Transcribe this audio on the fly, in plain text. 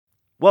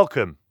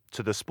Welcome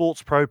to the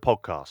Sports Pro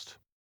podcast.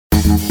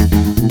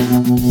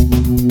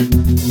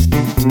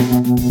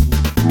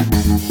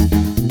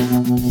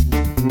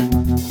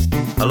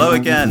 Hello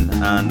again,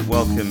 and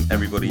welcome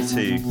everybody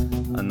to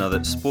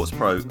another Sports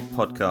Pro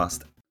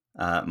podcast.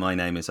 My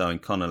name is Owen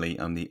Connolly.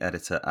 I'm the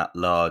editor at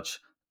large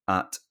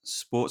at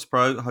Sports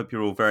Pro. Hope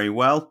you're all very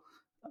well.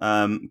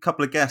 A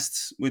couple of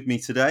guests with me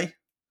today.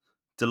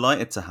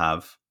 Delighted to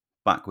have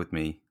back with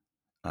me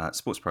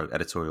Sports Pro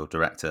editorial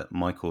director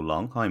Michael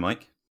Long. Hi,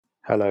 Mike.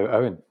 Hello,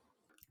 Owen.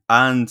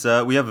 And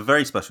we have a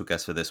very special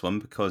guest for this one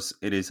because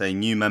it is a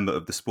new member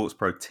of the Sports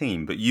Pro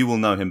team, but you will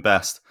know him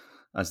best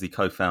as the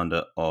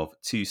co-founder of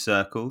Two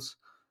Circles,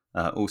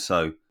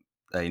 also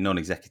a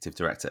non-executive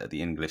director at the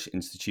English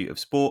Institute of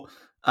Sport,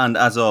 and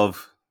as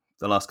of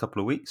the last couple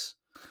of weeks,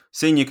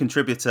 senior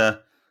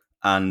contributor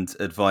and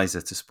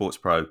advisor to Sports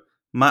Pro,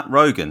 Matt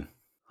Rogan.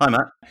 Hi,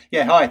 Matt.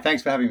 Yeah, hi.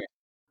 Thanks for having me.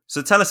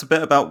 So tell us a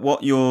bit about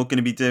what you're going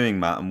to be doing,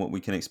 Matt, and what we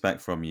can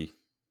expect from you.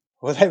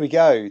 Well, there we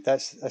go.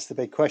 That's the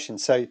big question.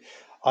 So,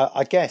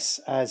 I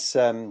guess as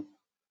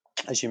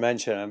you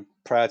mentioned, I'm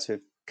proud to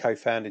have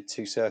co-founded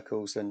Two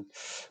Circles, and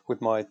we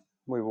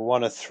were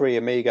one of three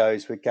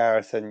amigos with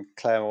Gareth and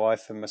Claire, my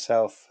wife, and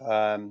myself.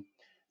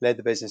 Led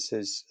the business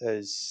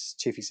as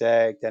chief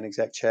exec, then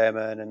exec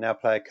chairman, and now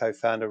play a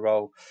co-founder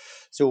role.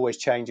 It's always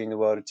changing the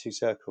world of Two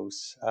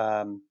Circles.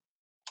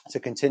 To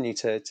continue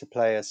to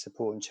play a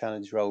support and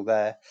challenge role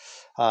there.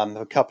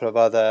 A couple of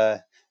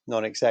other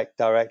non-exec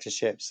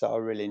directorships that I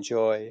really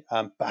enjoy,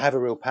 but I have a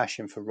real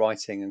passion for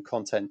writing and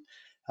content.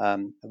 I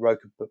wrote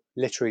a book,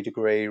 literary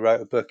degree, wrote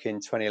a book in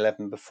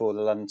 2011 before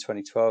the London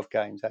 2012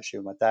 games, actually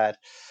with my dad,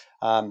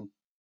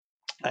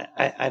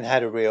 and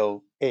had a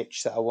real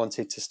itch that I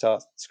wanted to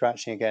start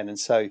scratching again. And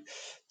so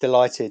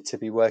delighted to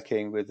be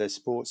working with the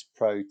Sports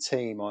Pro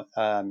team.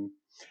 And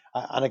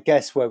I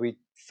guess where we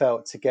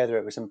felt together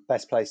it was the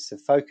best place to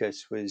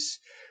focus was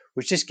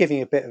just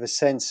giving a bit of a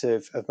sense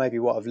of maybe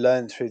what I've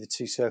learned through the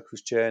Two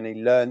Circles journey,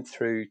 learned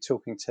through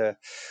talking to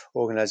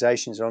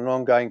organisations on an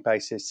ongoing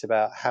basis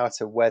about how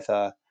to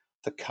weather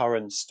the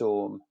current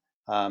storm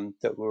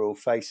that we're all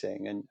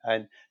facing,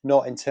 and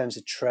not in terms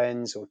of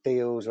trends or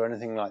deals or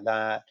anything like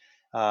that.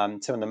 Some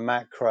of the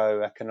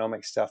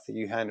macroeconomic stuff that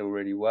you handle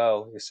really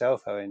well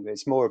yourself, Owen, but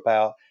it's more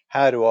about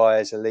how do I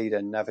as a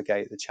leader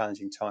navigate the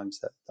challenging times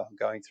that I'm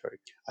going through.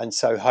 And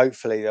so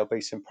hopefully there'll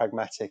be some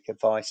pragmatic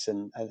advice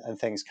and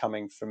things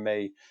coming from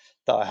me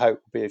that I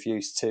hope will be of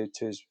use to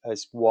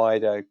as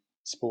wide a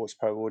Sports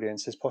Pro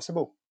audience as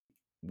possible.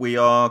 We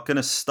are going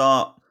to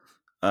start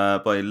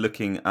by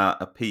looking at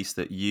a piece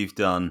that you've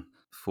done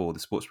for the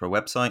Sports Pro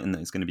website, and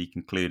that is going to be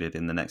concluded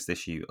in the next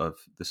issue of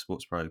the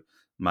Sports Pro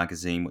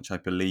magazine, which I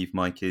believe,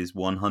 Mike, is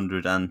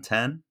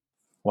 110.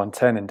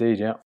 110 indeed,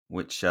 yeah.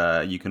 Which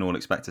you can all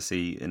expect to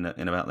see in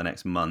about the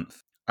next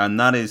month, and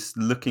that is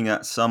looking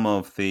at some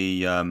of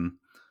the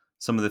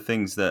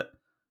things that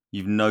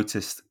you've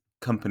noticed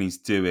companies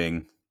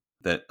doing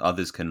that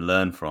others can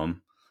learn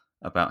from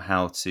about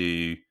how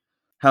to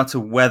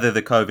weather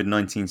the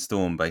COVID-19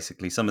 storm.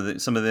 Basically, some of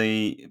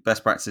the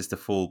best practices to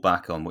fall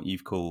back on, what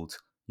you've called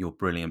your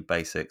brilliant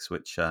basics,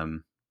 which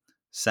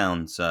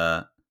sounds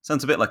a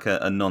bit like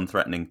a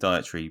non-threatening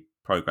dietary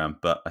program,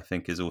 but I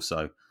think is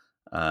also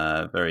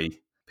a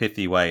very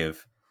pithy way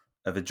of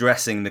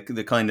addressing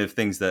the kind of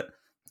things that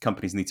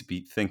companies need to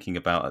be thinking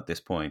about at this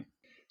point.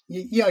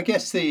 Yeah, I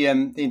guess the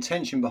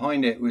intention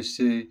behind it was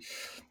to,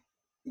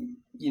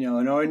 in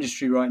our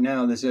industry right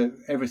now,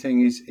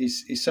 everything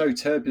is so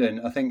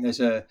turbulent. I think there's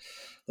a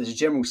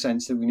general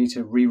sense that we need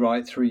to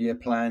rewrite 3-year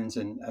plans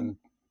and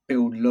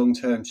build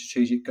long-term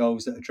strategic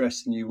goals that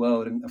address the new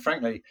world. And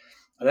frankly,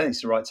 I don't think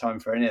it's the right time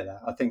for any of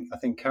that. I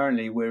think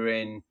currently we're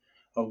in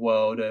a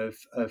world of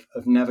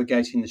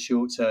navigating the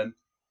short term,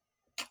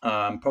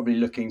 probably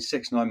looking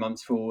 6-9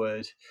 months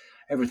forward.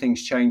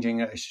 Everything's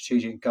changing at a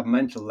strategic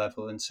governmental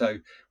level, and so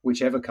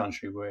whichever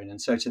country we're in.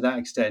 And so to that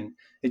extent,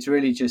 it's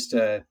really just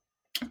a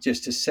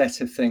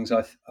set of things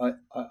I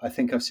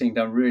think I've seen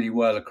done really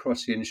well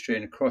across the industry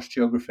and across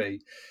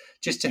geography,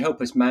 just to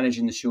help us manage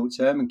in the short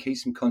term and keep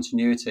some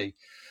continuity.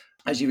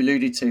 As you've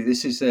alluded to,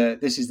 this is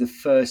the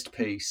first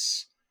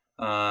piece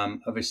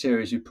of a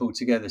series we pulled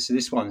together. So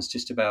this one's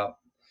just about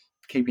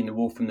keeping the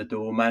wolf from the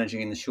door, managing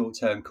in the short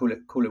term, call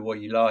it what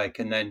you like,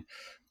 and then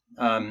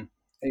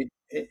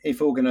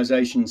if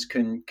organisations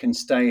can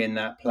stay in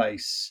that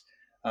place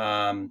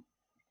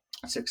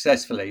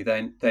successfully,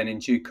 then in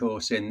due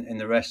course in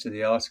the rest of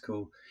the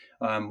article,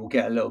 we'll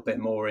get a little bit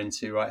more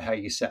into how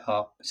you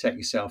set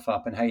yourself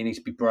up and how you need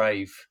to be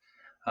brave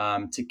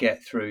to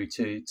get through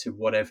to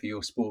whatever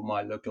your sport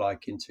might look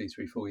like in 2,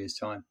 3, 4 years'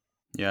 time.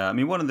 Yeah, I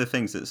mean, one of the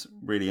things that's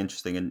really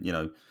interesting, and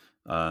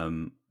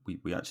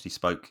we actually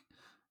spoke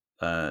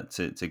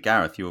to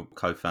Gareth, your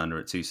co-founder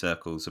at Two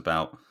Circles,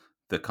 about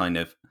the kind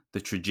of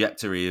the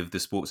trajectory of the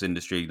sports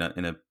industry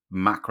in a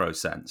macro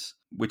sense,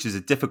 which is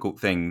a difficult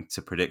thing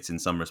to predict in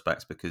some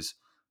respects, because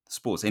the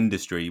sports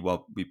industry,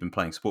 while we've been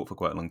playing sport for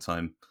quite a long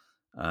time,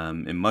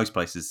 in most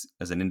places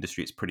as an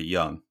industry, it's pretty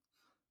young,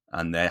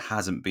 and there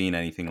hasn't been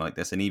anything like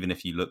this. And even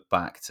if you look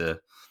back to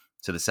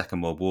to the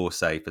Second World War,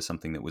 say, for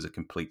something that was a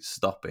complete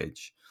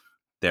stoppage,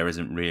 there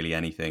isn't really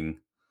anything,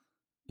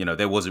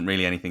 there wasn't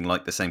really anything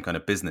like the same kind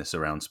of business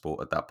around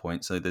sport at that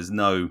point. So there's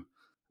no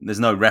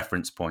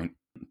reference point.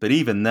 But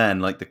even then,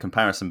 like, the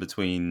comparison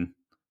between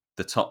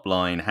the top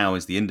line, how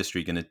is the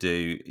industry going to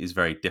do, is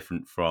very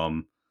different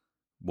from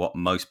what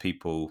most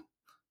people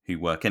who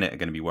work in it are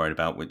going to be worried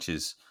about, which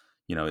is,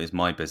 is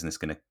my business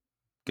going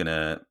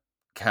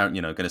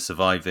to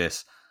survive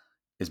this?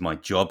 Is my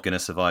job going to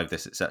survive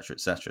this, etc.,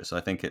 etc.? So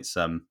I think it's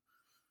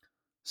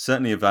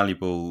certainly a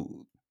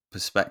valuable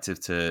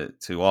perspective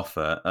to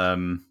offer.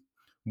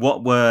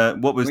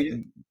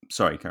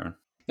 Sorry, Karen.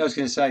 I was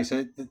going to say,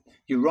 so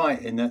you're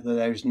right in that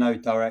there is no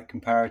direct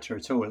comparator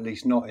at all, at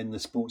least not in the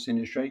sports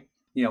industry.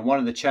 One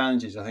of the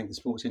challenges I think the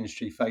sports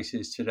industry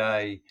faces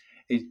today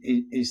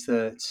is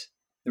that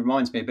it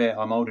reminds me a bit,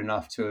 I'm old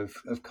enough to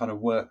have kind of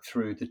worked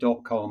through the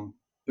 .com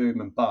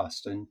boom and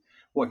bust. And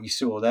what you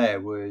saw there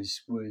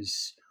was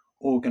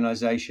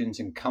organizations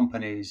and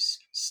companies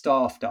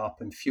staffed up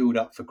and fueled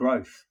up for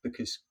growth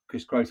because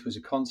growth was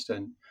a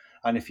constant.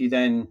 And if you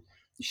then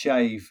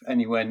shave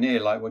anywhere near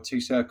like what Two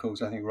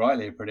Circles, I think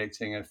rightly are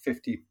predicting, a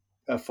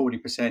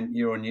 40%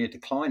 year-on-year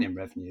decline in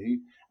revenue,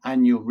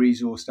 and you're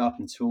resourced up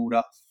and tooled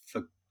up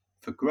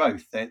for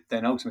growth,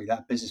 then ultimately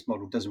that business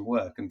model doesn't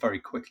work and very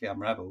quickly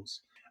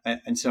unravels.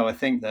 And so I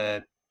think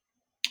the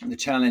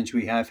challenge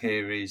we have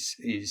here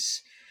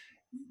is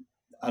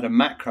at a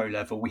macro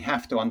level, we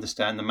have to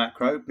understand the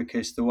macro,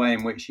 because the way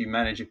in which you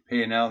manage a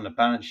P&L and a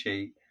balance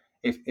sheet,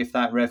 if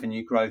that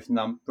revenue growth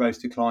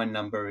decline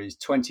number is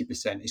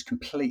 20%, is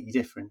completely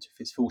different if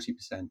it's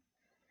 40%.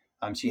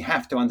 So you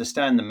have to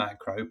understand the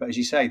macro. But as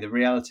you say, the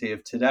reality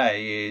of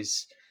today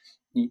is,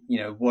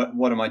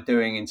 what am I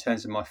doing in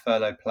terms of my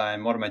furlough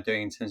plan? What am I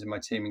doing in terms of my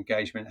team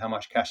engagement? How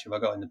much cash have I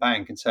got in the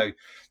bank? And so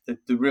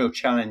the real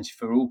challenge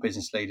for all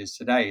business leaders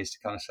today is to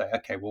kind of say,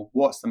 okay, well,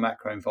 what's the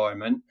macro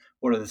environment?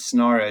 What are the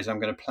scenarios I'm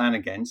going to plan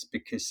against?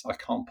 Because I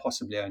can't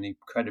possibly only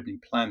credibly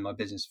plan my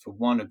business for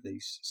one of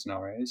these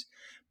scenarios.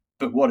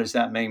 But what does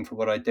that mean for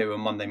what I do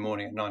on Monday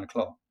morning at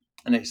 9:00?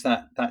 And it's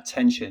that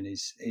tension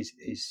is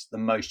the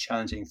most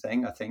challenging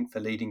thing, I think, for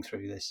leading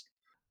through this.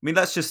 I mean,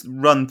 let's just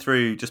run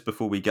through, just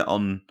before we get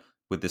on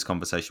with this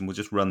conversation, we'll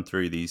just run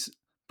through these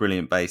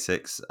brilliant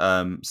basics.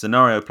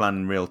 Scenario plan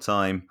in real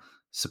time,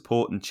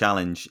 support and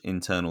challenge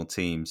internal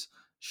teams,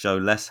 show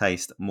less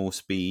haste, more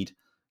speed,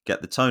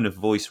 get the tone of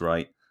voice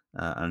right,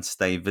 and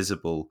stay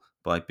visible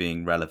by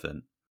being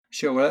relevant.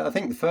 Sure. Well, I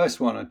think the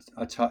first one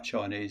I touch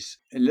on is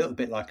a little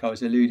bit like I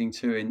was alluding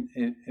to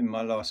in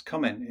my last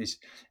comment,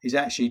 is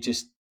actually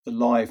just the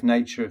live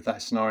nature of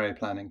that scenario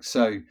planning.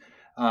 So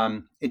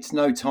it's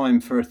no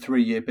time for a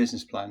 3-year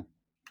business plan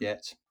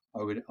yet,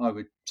 I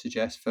would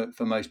suggest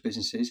for most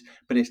businesses,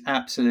 but it's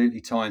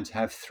absolutely time to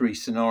have 3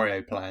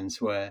 scenario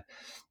plans where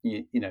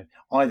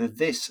either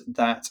this,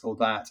 that, or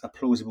that are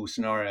plausible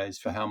scenarios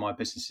for how my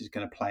business is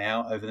going to play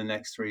out over the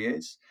next 3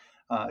 years.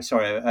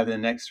 Over the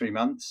next 3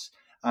 months.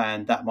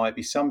 And that might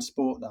be some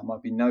sport, that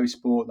might be no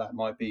sport, that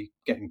might be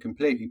getting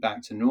completely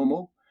back to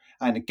normal.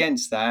 And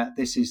against that,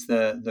 this is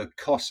the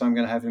costs I'm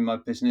going to have in my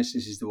business.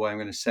 This is the way I'm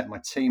going to set my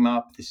team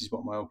up. This is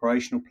what my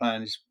operational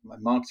plan is, my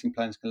marketing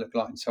plan is going to look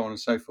like, and so on and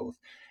so forth.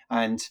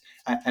 And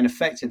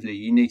effectively,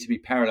 you need to be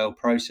parallel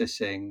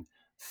processing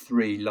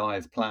 3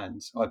 live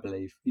plans, I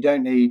believe. You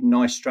don't need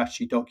nice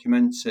strategy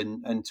documents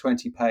and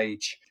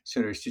 20-page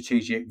sort of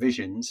strategic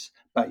visions,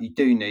 but you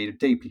do need a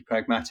deeply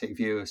pragmatic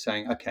view of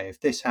saying, okay, if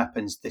this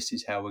happens, this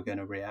is how we're going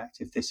to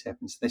react. If this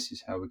happens, this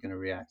is how we're going to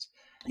react.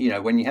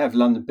 When you have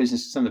London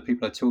business, some of the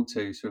people I talk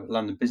to, sort of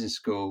London Business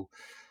School,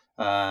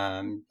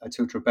 I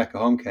talked to Rebecca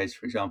Honkes,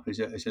 for example,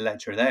 who's a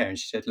lecturer there, and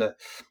she said, look,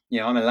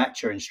 I'm a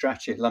lecturer in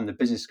strategy at London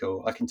Business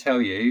School. I can tell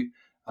you,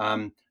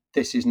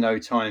 this is no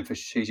time for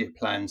strategic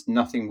plans.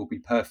 Nothing will be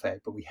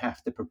perfect, but we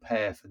have to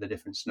prepare for the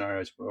different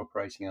scenarios we're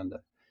operating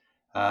under.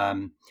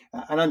 And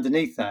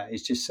underneath that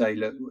is just say,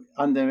 look,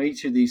 under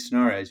each of these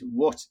scenarios,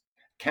 what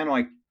can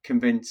I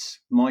convince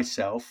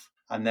myself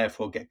and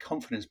therefore get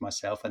confidence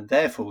myself and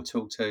therefore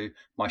talk to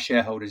my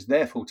shareholders,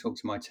 therefore talk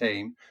to my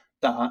team,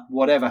 that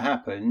whatever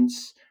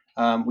happens,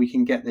 we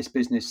can get this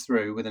business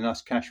through with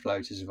enough cash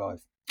flow to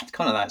survive. It's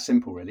kind of that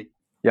simple, really.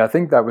 Yeah, I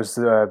think that was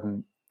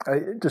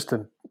just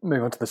to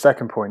move on to the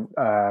second point,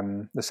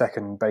 the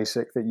second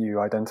basic that you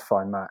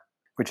identified, Matt,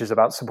 which is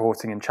about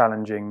supporting and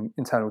challenging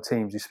internal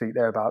teams. You speak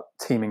there about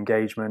team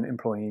engagement,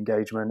 employee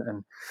engagement,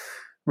 and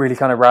really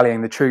kind of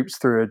rallying the troops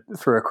through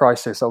a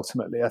crisis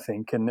ultimately, I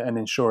think, and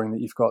ensuring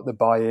that you've got the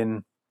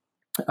buy-in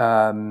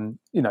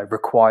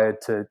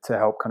required to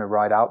help kind of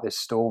ride out this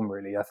storm.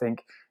 Really, I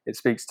think it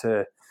speaks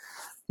to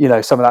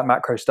some of that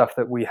macro stuff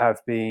that we have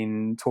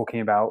been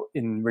talking about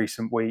in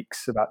recent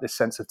weeks, about this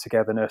sense of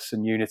togetherness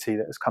and unity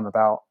that has come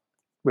about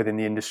within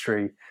the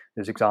industry.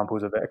 There's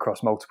examples of it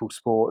across multiple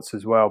sports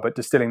as well, but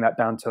distilling that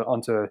down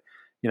onto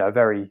a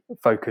very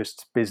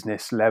focused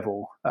business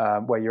level,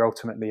 where you're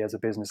ultimately, as a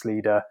business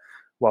leader,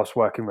 whilst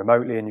working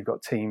remotely, and you've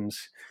got teams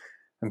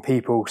and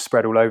people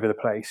spread all over the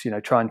place,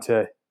 trying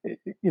to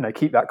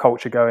keep that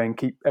culture going,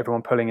 keep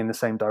everyone pulling in the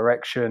same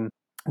direction,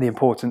 the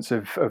importance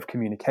of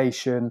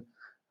communication,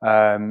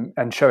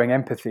 and showing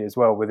empathy as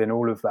well within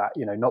all of that.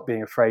 Not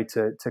being afraid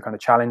to kind of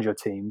challenge your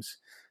teams,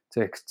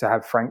 to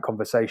have frank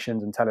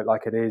conversations and tell it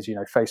like it is.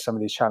 Face some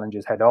of these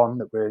challenges head on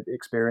that we're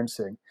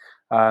experiencing,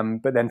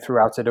 but then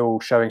throughout it all,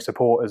 showing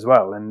support as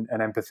well, and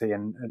empathy,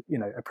 and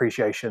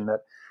appreciation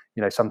that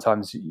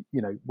sometimes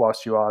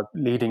whilst you are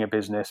leading a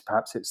business,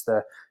 perhaps it's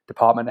the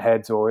department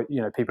heads or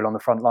people on the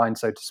front line,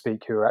 so to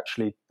speak, who are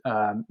actually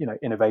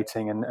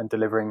innovating and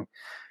delivering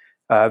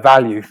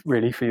value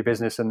really for your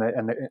business and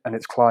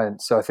its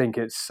clients. So I think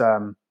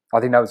I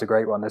think that was a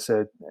great one. That's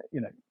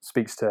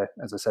speaks to,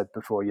 as I said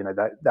before,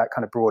 that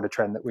kind of broader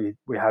trend that we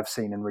have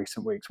seen in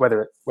recent weeks.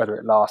 Whether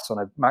it lasts on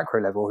a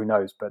macro level, who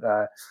knows? But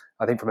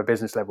I think from a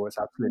business level, it's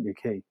absolutely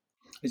key.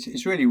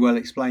 It's really well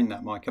explained,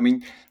 that, Mike. I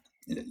mean,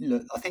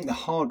 look, I think the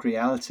hard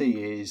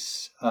reality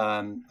is,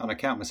 and I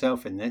count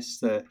myself in this,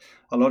 that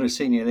a lot of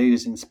senior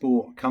leaders in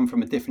sport come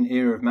from a different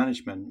era of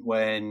management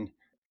when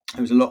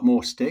there was a lot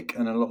more stick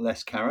and a lot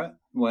less carrot,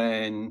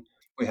 when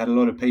we had a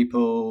lot of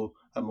people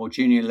at more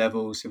junior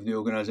levels of the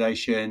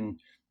organisation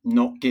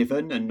not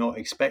given and not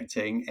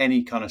expecting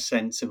any kind of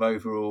sense of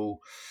overall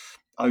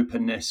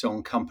openness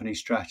on company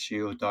strategy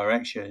or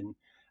direction.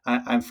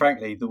 And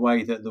frankly, the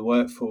way that the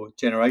workforce,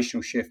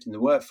 generational shift in the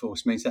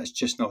workforce, means that's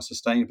just not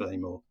sustainable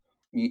anymore.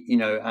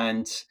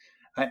 And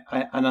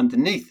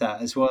underneath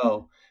that as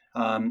well,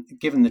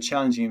 given the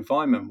challenging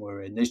environment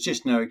we're in, there's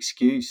just no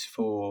excuse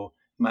for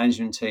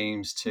management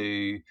teams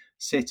to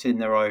sit in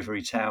their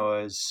ivory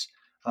towers,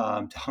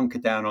 to hunker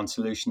down on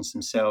solutions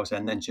themselves,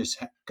 and then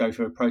just go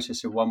through a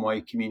process of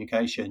one-way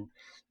communication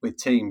with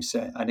teams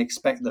and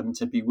expect them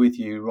to be with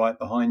you, right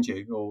behind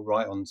you, or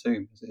right on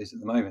Zoom, as it is at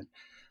the moment.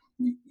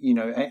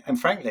 And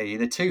frankly,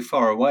 they're too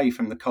far away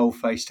from the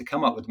coalface to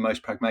come up with the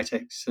most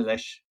pragmatic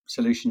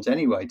solutions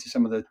anyway to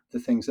some of the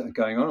things that are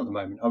going on at the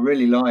moment. I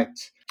really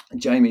liked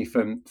Jamie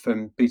from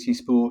BT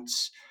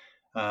Sports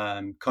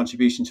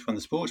contributions from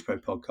the Sports Pro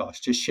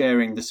podcast, just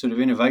sharing the sort of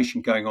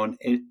innovation going on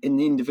in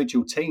the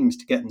individual teams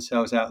to get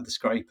themselves out of the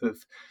scrape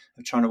of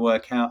trying to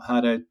work out how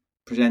to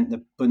present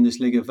the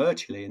Bundesliga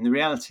virtually. And the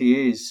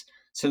reality is,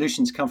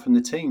 solutions come from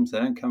the teams; they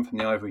don't come from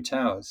the ivory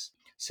towers.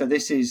 So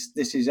this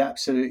is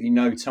absolutely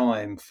no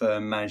time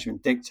for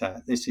management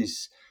diktat. This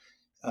is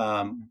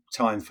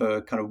time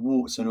for kind of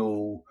warts and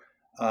all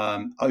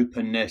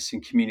openness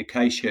and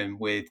communication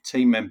with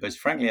team members,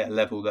 frankly, at a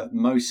level that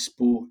most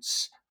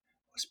sports,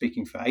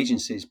 speaking for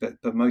agencies, but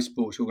most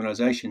sports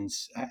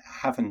organisations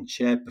haven't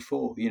shared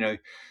before.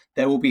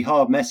 There will be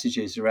hard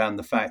messages around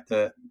the fact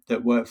that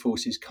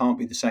workforces can't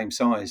be the same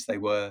size they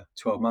were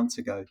 12 months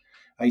ago,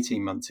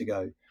 18 months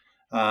ago.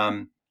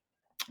 And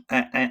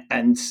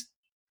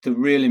the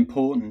real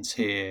importance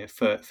here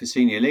for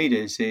senior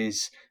leaders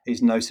is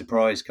no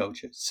surprise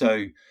culture.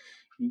 So,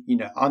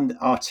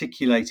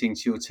 articulating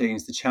to your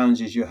teams the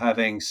challenges you're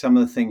having, some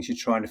of the things you're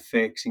trying to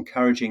fix,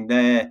 encouraging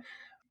their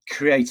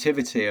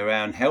creativity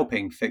around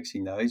helping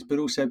fixing those, but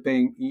also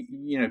being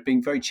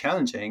very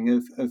challenging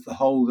of the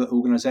hole that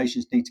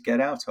organizations need to get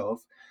out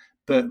of,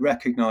 but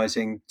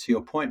recognizing, to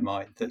your point,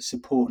 Mike, that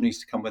support needs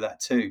to come with that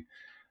too.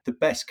 The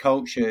best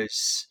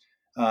cultures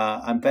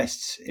and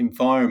best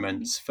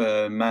environments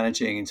for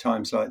managing in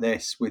times like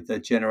this with the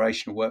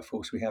generational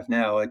workforce we have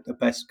now are the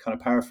best kind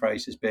of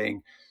paraphrase as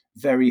being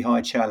very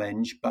high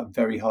challenge, but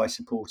very high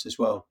support as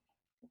well.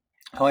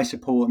 High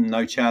support and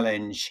no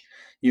challenge,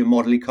 you're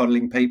modelly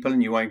coddling people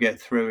and you won't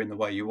get through in the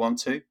way you want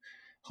to.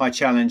 High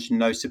challenge and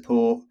no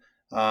support,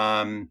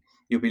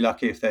 you'll be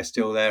lucky if they're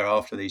still there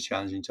after these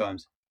challenging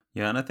times.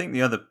 Yeah, and I think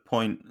the other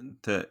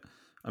point that,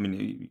 I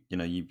mean,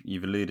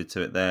 you've alluded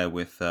to it there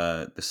with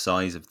the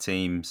size of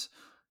teams.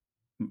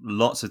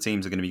 Lots of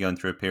teams are going to be going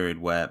through a period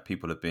where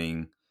people are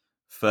being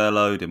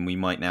furloughed, and we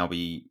might now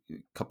be a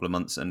couple of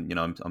months. And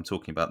I'm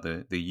talking about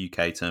the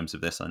UK terms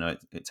of this. I know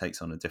it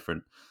takes on a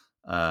different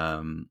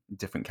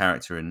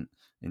character in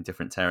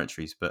different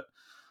territories, but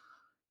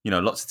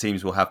lots of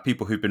teams will have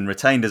people who've been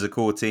retained as a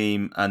core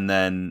team, and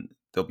then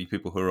there'll be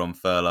people who are on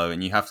furlough,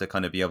 and you have to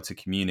kind of be able to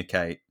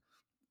communicate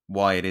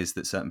why it is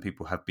that certain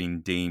people have been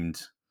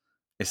deemed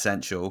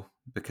essential,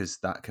 because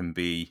that can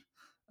be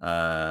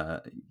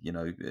that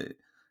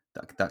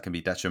can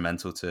be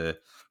detrimental to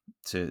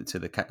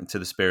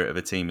the spirit of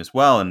a team as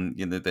well. And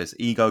there's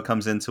ego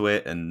comes into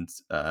it, and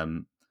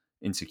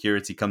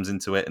insecurity comes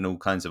into it, and all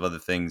kinds of other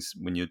things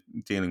when you're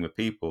dealing with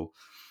people.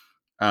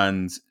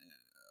 And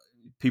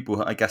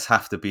people, I guess,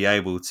 have to be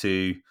able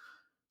to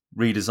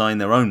redesign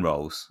their own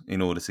roles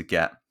in order to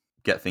get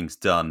things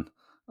done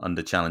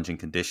under challenging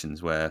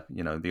conditions where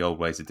the old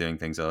ways of doing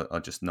things are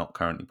just not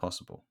currently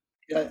possible.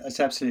 Yeah, that's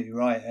absolutely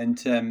right.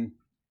 And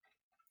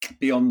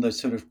beyond the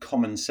sort of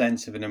common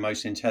sense of an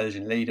emotionally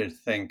intelligent leader to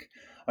think,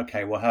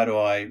 okay, well, how do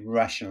I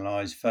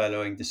rationalize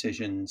furloughing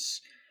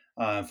decisions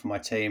for my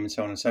team and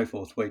so on and so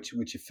forth, which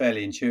are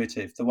fairly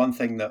intuitive. The one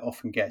thing that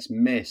often gets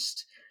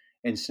missed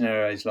in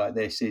scenarios like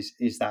this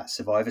is that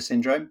survivor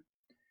syndrome.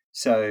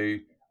 So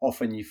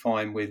often you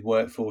find with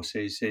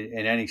workforces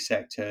in any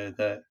sector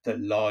that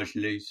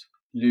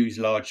lose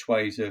large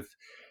swathes of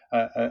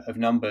of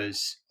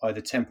numbers,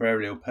 either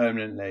temporarily or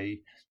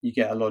permanently, you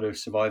get a lot of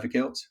survivor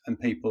guilt, and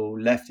people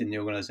left in the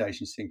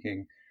organisations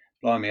thinking,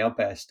 blimey, I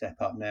better step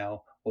up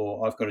now,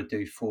 or I've got to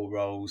do 4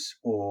 roles,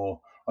 or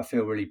I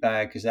feel really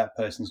bad because that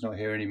person's not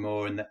here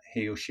anymore and that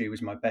he or she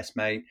was my best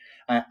mate.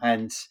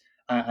 And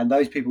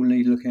those people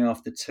need looking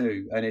after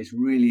too. And it's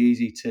really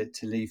easy to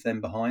leave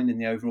them behind in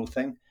the overall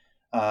thing.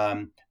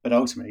 But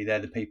ultimately, they're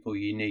the people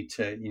you need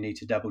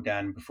to double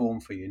down and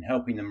perform for you, and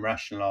helping them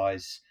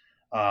rationalise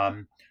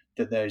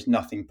that there's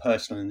nothing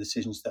personal in the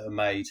decisions that are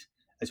made,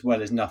 as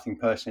well as nothing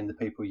personal in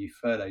the people you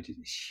furloughed.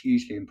 It's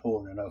hugely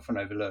important and often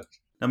overlooked.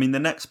 I mean, the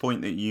next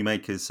point that you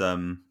make is,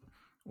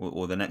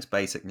 or the next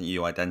basic that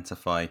you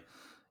identify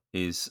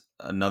is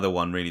another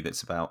one really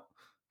that's about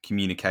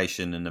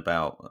communication and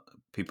about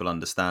people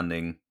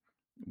understanding,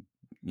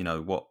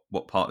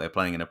 what part they're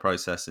playing in a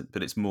process,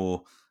 but it's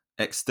more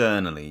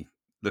externally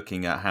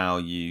looking at how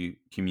you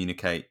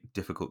communicate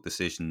difficult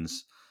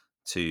decisions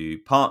to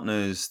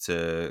partners,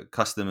 to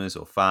customers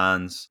or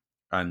fans,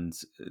 and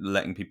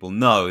letting people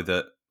know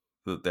that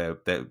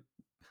they're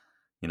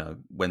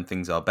when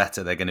things are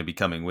better, they're going to be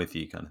coming with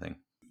you, kind of thing.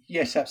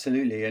 Yes,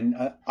 absolutely. And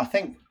I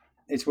think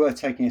it's worth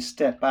taking a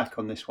step back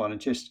on this one, and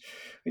just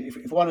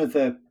if one of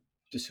the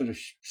sort of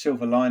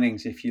silver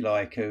linings, if you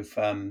like, of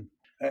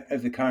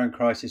the current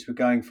crisis we're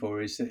going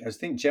for is that I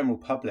think general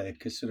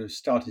public has sort of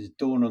started to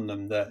dawn on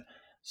them that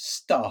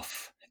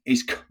stuff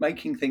is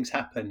making things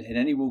happen in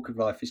any walk of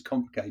life is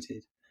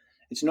complicated.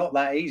 It's not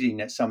that easy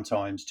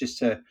sometimes just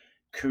to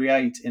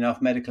create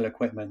enough medical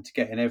equipment to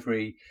get in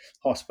every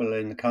hospital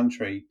in the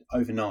country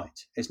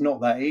overnight. It's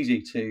not that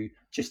easy to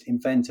just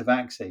invent a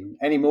vaccine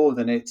any more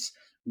than it's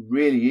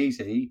really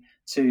easy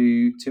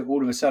to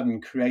all of a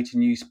sudden create a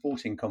new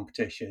sporting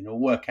competition or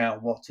work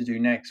out what to do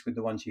next with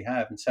the ones you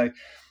have. And so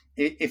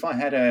if I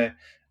had a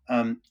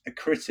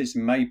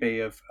criticism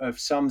maybe of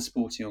some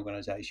sporting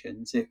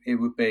organisations, it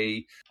would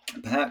be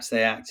perhaps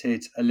they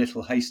acted a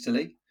little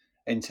hastily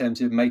in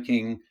terms of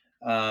making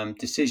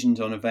decisions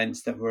on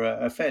events that were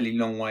a fairly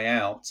long way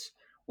out,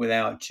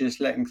 without just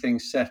letting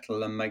things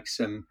settle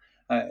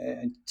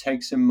and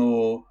take some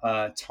more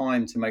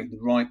time to make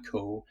the right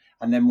call.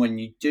 And then when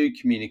you do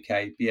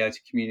communicate, be able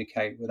to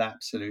communicate with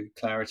absolute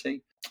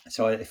clarity.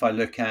 So if I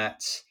look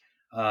at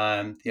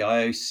the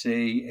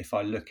IOC, if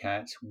I look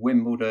at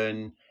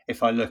Wimbledon,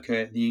 if I look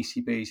at the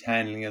ECB's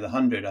handling of the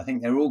 100, I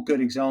think they're all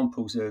good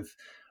examples of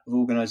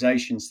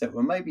organisations that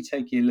were maybe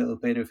taking a little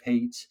bit of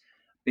heat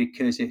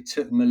because it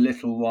took them a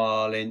little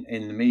while in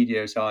the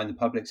media's eye and the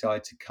public's eye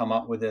to come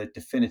up with a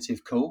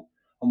definitive call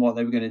on what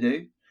they were going to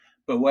do.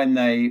 But when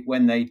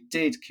they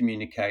did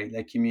communicate,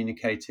 they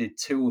communicated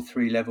 2 or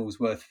 3 levels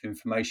worth of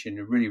information in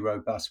a really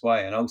robust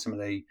way, and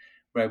ultimately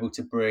were able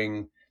to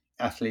bring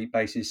athlete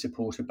bases,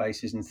 supporter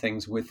bases, and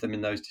things with them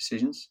in those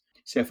decisions.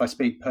 So if I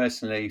speak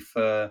personally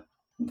for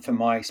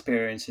my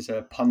experience as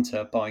a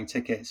punter buying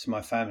tickets for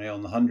my family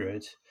on the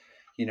 100,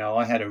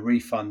 I had a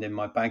refund in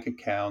my bank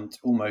account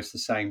almost the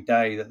same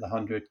day that the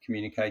 100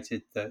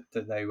 communicated that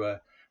they were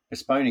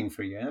postponing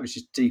for a year. That was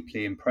just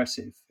deeply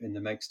impressive in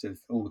the midst of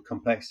all the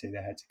complexity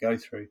they had to go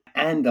through.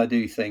 And I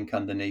do think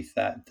underneath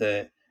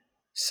that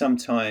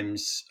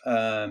sometimes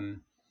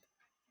on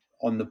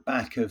the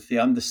back of the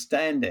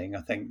understanding,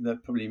 I think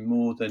that probably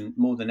more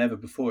than ever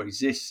before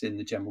exists in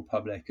the general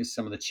public as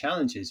some of the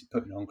challenges of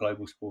putting on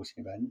global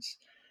sporting events.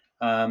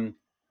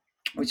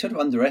 We sort of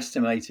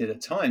underestimated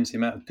at times the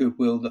amount of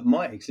goodwill that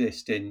might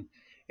exist in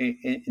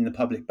the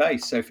public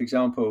base. So, for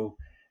example,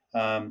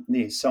 the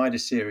Insider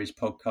Series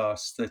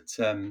podcast,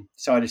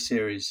 Insider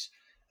Series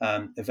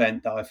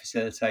event that I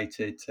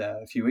facilitated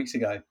a few weeks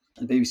ago,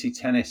 the BBC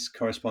tennis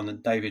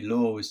correspondent David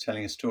Law was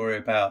telling a story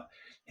about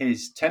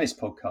his tennis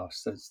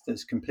podcast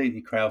that's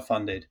completely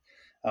crowdfunded.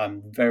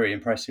 Very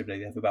impressively,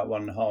 they have about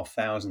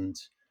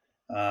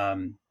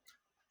 1,500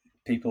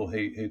 people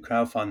who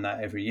crowdfund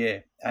that every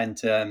year. And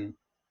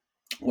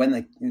when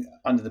they,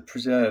 under the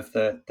preserve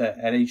that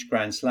at each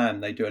Grand Slam,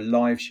 they do a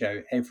live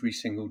show every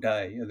single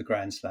day of the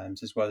Grand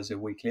Slams, as well as a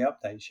weekly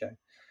update show.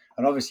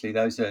 And obviously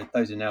those are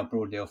now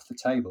broadly off the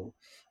table.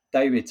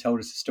 David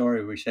told us a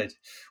story where he said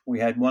we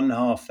had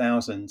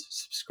 1,500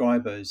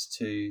 subscribers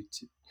to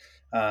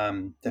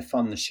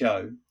fund the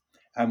show.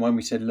 And when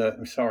we said, look,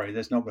 I'm sorry,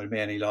 there's not going to be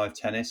any live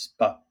tennis,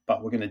 but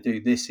we're going to do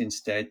this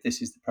instead.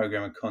 This is the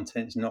program of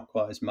content. It's not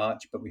quite as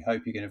much, but we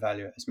hope you're going to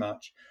value it as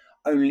much.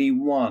 Only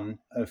one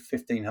of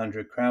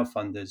 1,500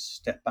 crowdfunders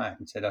stepped back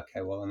and said,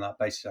 okay, well, on that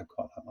basis, I'd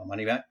quite like my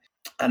money back.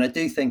 And I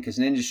do think as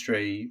an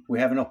industry, we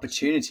have an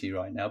opportunity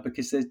right now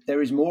because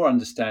there is more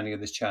understanding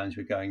of this challenge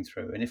we're going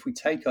through. And if we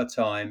take our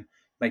time,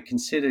 make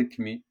considered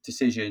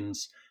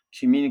decisions,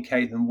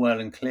 communicate them well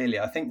and clearly,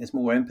 I think there's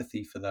more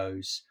empathy for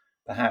those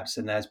perhaps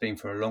than there has been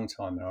for a long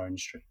time in our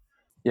industry.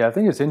 Yeah, I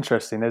think it's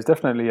interesting. There's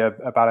definitely a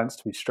balance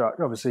to be struck.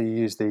 Obviously, you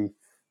use the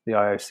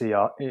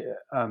IOC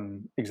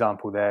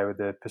example there with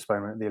the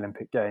postponement of the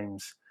Olympic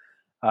Games.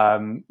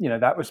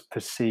 That was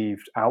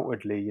perceived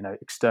outwardly,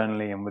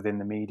 externally and within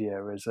the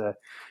media as the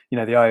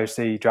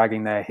IOC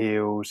dragging their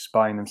heels,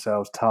 buying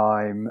themselves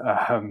time,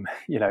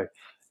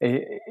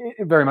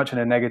 very much in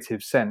a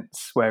negative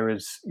sense.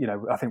 Whereas,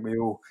 I think we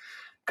all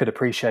could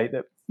appreciate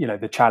that,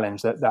 the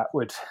challenge that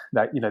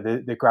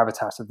the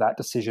gravitas of that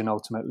decision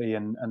ultimately,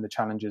 and the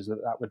challenges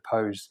that would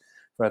pose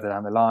further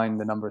down the line,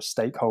 the number of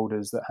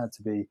stakeholders that had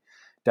to be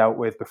dealt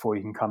with before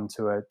you can come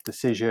to a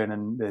decision,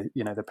 and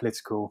the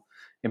political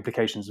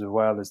implications as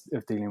well as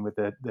of dealing with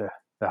the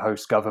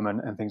host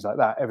government and things like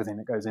that, everything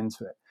that goes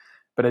into it.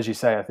 But as you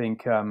say, I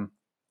think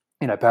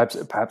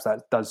perhaps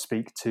that does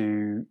speak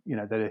to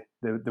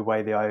the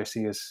way the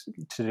IOC has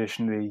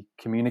traditionally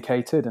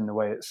communicated and the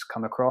way it's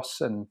come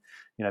across, and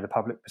the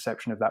public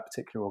perception of that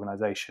particular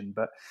organisation.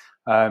 But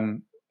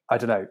I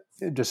don't know,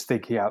 just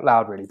thinking out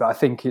loud really. But I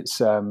think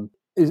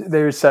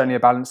there is certainly a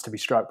balance to be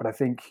struck. But I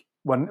think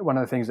one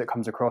of the things that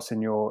comes across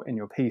in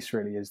your piece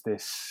really is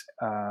this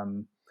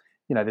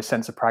this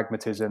sense of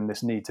pragmatism,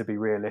 this need to be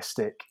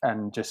realistic,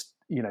 and just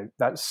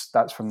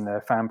that's from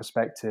the fan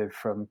perspective,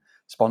 from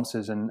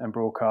sponsors and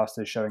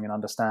broadcasters showing an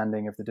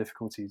understanding of the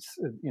difficulties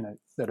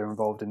that are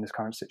involved in this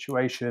current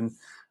situation,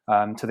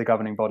 to the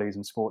governing bodies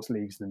and sports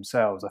leagues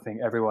themselves. I think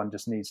everyone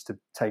just needs to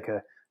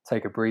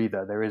take a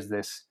breather. There is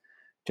this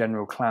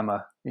general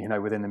clamour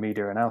within the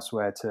media and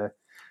elsewhere to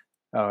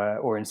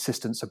or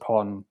insistence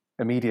upon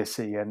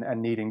immediacy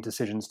and needing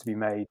decisions to be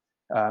made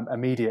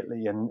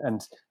immediately,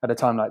 and at a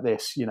time like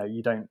this,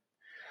 you don't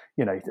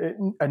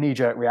a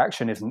knee-jerk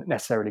reaction isn't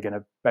necessarily going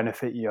to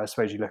benefit you. I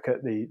suppose you look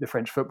at the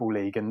French Football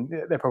League, and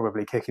they're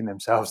probably kicking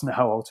themselves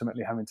now,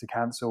 ultimately having to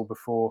cancel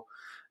before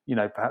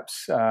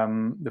perhaps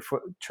the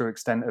true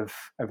extent of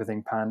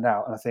everything panned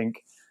out. And I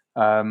think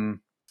I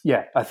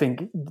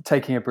think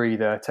taking a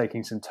breather,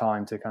 taking some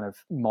time to kind of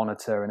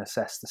monitor and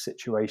assess the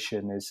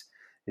situation is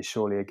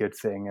surely a good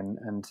thing,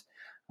 and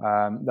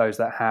those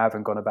that have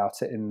and gone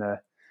about it in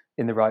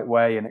the right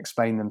way and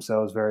explain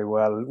themselves very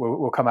well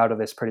will come out of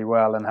this pretty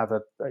well, and have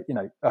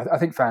I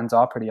think fans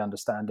are pretty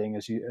understanding,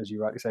 as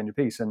you rightly say in your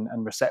piece,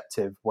 and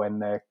receptive when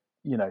they're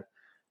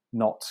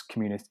not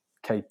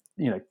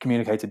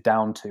communicated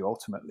down to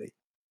ultimately.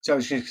 So I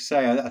was just going to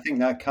say, I think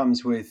that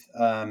comes with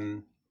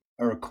a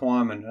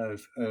requirement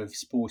of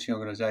sporting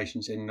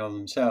organisations in and of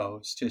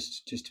themselves,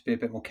 just to be a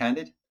bit more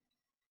candid.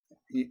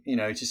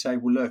 To say,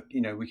 well, look,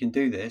 we can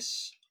do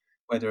this,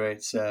 whether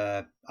it's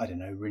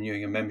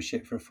renewing a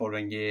membership for a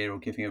following year or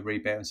giving a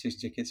rebate on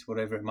season tickets,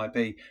 whatever it might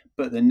be.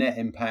 But the net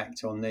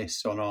impact on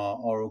this, on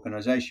our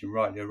organisation,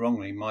 rightly or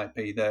wrongly, might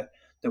be that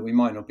we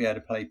might not be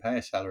able to pay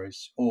our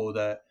salaries, or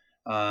that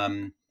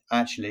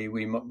actually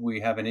we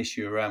have an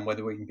issue around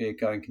whether we can be a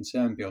going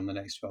concern beyond the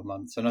next 12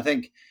 months. And I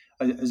think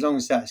as long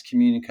as that's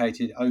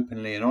communicated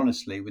openly and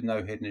honestly with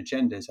no hidden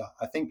agendas,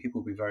 I think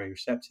people will be very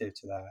receptive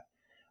to that.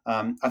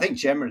 I think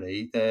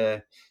generally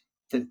the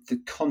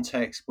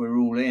context we're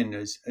all in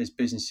as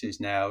businesses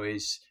now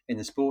is in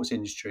the sports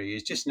industry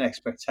is just an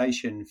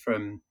expectation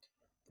from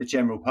the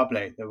general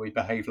public that we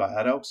behave like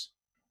adults.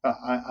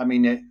 I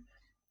mean,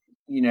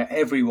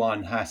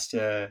 everyone has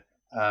to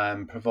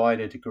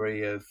provide a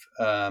degree of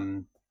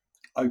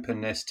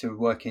openness to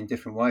work in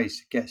different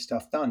ways to get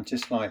stuff done.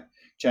 Just like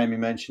Jamie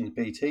mentioned,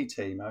 the BT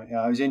team.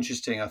 I was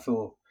interesting. I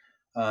thought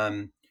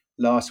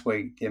last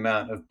week the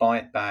amount of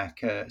bite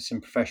back some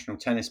professional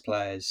tennis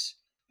players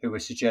who were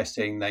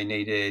suggesting they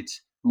needed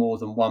more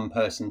than one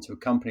person to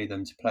accompany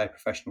them to play a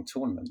professional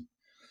tournament.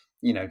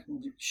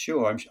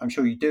 Sure, I'm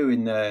sure you do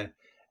in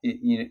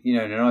in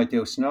an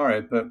ideal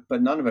scenario,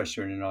 but none of us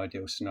are in an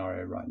ideal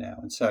scenario right now.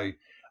 And so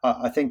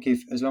I think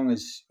as long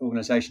as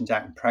organisations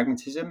act with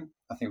pragmatism,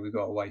 I think we've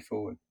got a way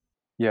forward.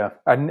 Yeah,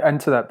 and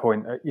to that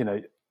point,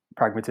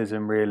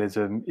 pragmatism,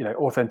 realism,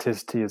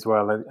 authenticity as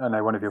well. I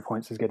know one of your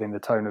points is getting the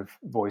tone of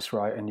voice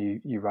right, and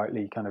you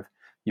rightly kind of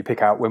you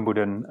pick out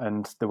Wimbledon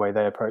and the way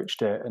they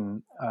approached it,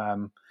 and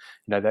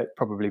that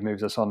probably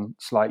moves us on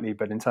slightly.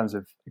 But in terms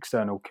of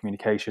external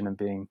communication and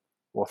being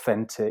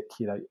authentic,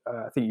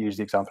 I think you used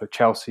the example of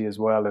Chelsea as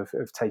well, of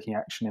taking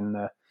action in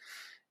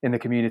the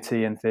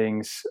community and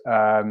things.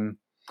 I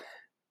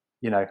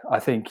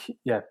think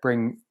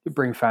bring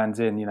fans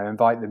in,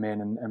 invite them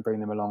in and bring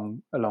them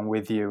along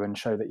with you, and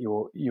show that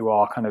you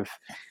are kind of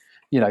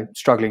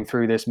struggling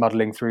through this,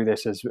 muddling through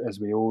this as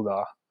we all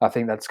are. I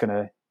think that's going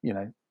to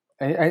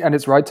and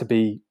it's right to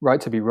be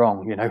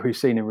wrong. We've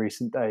seen in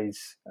recent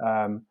days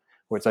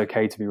where it's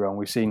okay to be wrong.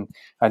 We've seen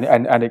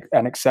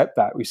and accept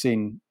that. We've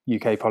seen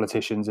UK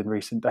politicians in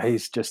recent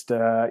days just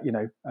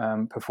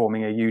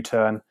performing a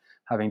U-turn,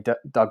 having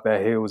dug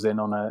their heels in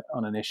on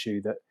an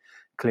issue that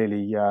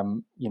clearly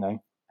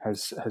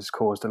has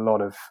caused a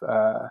lot of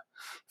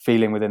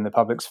feeling within the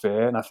public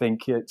sphere. And I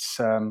think it's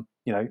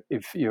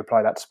if you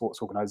apply that to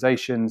sports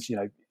organisations,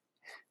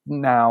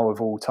 now of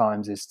all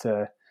times is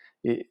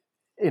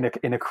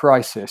in a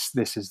crisis,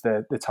 this is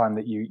the time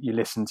that you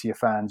listen to your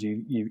fans,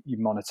 you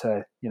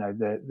monitor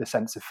the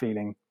sense of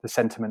feeling, the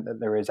sentiment that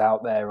there is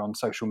out there on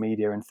social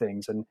media and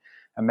things, and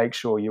make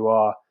sure you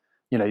are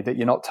that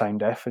you're not tone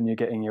deaf and you're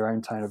getting your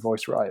own tone of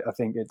voice right. I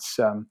think it's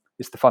the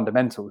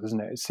fundamentals,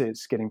 isn't it?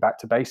 It's getting back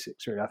to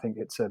basics, really. I think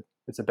it's a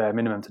bare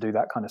minimum to do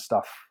that kind of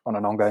stuff on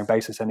an ongoing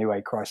basis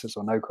anyway, crisis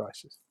or no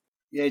crisis.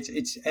 Yeah,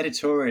 it's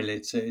editorial.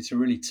 It's a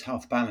really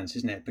tough balance,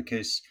 isn't it?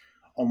 Because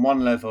on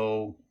one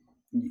level,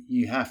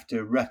 you have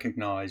to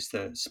recognise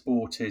that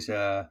sport is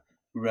a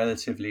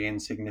relatively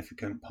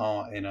insignificant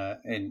part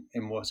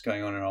in what's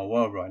going on in our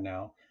world right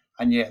now,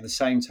 and yet at the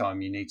same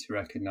time, you need to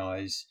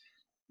recognise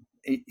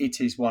it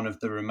is one of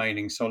the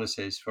remaining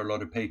solaces for a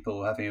lot of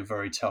people having a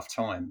very tough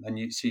time,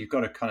 and so you've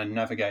got to kind of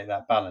navigate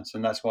that balance,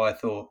 and that's why I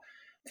thought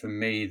for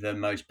me the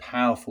most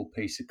powerful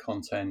piece of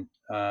content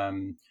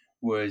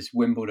was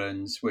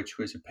Wimbledon's, which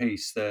was a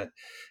piece that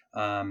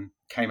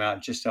came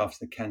out just after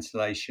the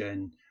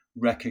cancellation,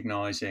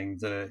 recognizing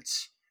that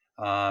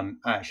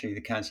actually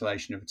the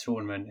cancellation of a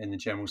tournament in the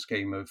general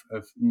scheme of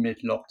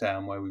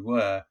mid-lockdown where we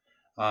were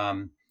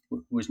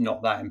was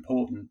not that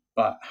important,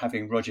 but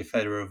having Roger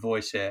Federer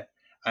voice it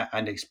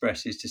and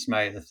express his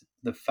dismay at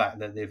the fact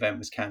that the event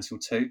was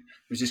cancelled too.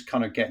 It was just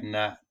kind of getting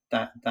that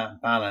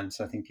balance,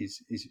 I think,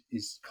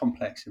 is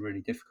complex and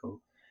really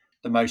difficult.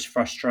 The most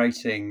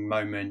frustrating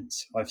moment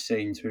I've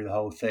seen through the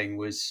whole thing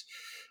was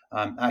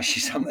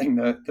actually something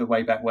that the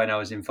way back when I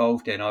was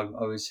involved in. I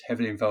was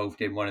heavily involved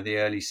in one of the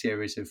early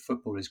series of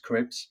Footballers'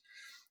 Cribs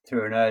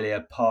through an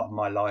earlier part of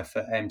my life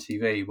at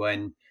MTV,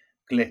 when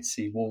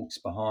Glitzy walks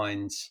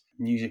behind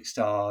music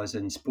stars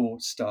and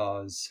sports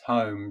stars'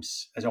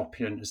 homes, as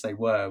opulent as they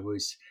were,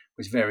 was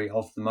very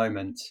of the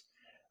moment.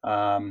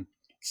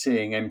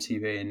 Seeing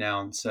MTV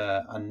announce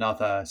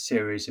another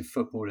series of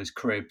Footballers'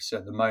 Cribs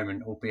at the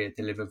moment, albeit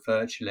delivered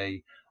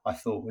virtually, I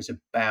thought was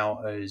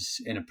about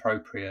as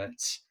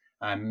inappropriate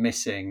and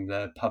missing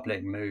the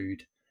public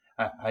mood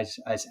as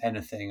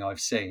anything I've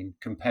seen,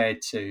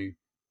 compared to,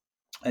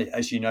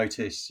 as you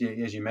noticed,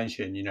 as you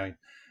mentioned,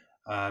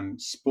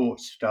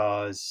 sports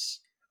stars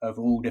of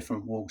all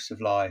different walks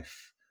of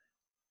life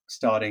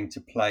starting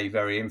to play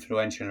very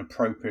influential and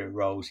appropriate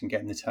roles and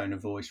getting the tone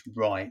of voice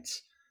right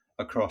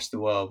across the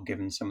world,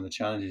 given some of the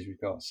challenges we've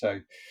got. So,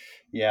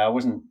 yeah, I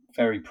wasn't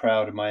very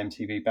proud of my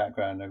MTV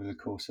background over the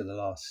course of the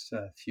last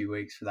few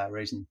weeks for that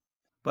reason.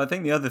 But I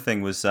think the other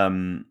thing was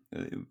the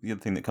other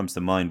thing that comes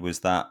to mind was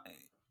that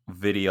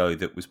video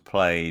that was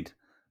played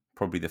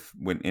probably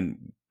when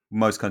in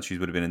most countries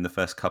would have been in the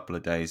first couple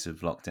of days of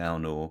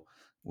lockdown, or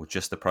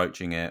just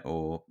approaching it,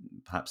 or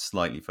perhaps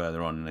slightly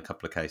further on in a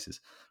couple of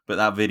cases. But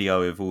that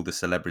video of all the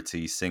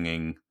celebrities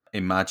singing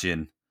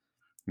Imagine,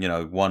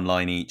 one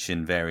line each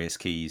in various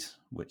keys,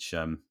 which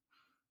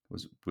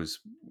was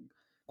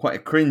quite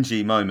a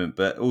cringy moment,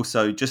 but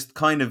also just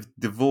kind of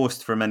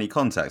divorced from any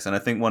context. And I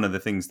think one of the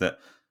things that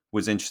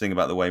was interesting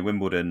about the way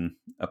Wimbledon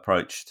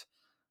approached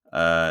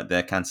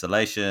their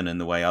cancellation, and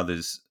the way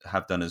others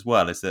have done as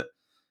well, is that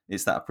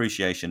it's that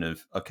appreciation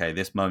of, okay,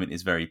 this moment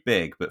is very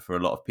big, but for a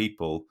lot of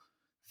people,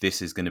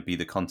 this is going to be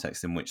the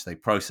context in which they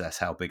process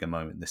how big a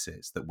moment this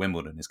is, that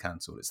Wimbledon is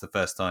cancelled. It's the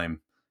first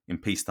time in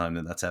peacetime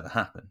that that's ever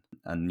happened.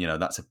 And,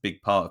 that's a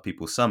big part of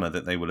people's summer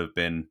that they will have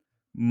been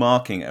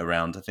marking it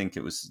around. I think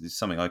it was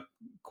something I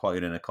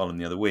quoted in a column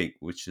the other week,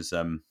 which is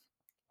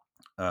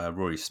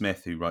Rory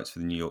Smith, who writes for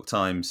the New York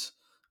Times,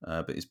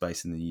 but is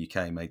based in the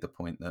UK, made the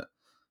point that,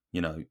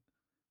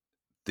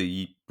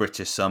 the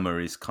British summer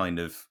is kind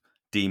of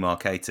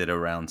demarcated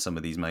around some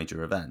of these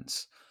major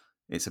events.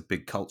 It's a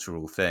big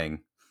cultural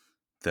thing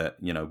that,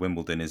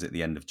 Wimbledon is at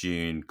the end of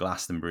June,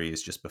 Glastonbury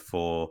is just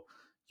before,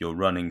 you're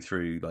running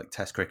through like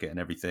Test cricket and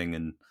everything,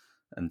 and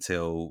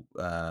until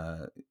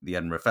the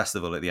Edinburgh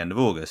Festival at the end of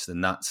August.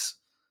 And that's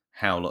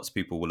how lots of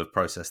people will have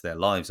processed their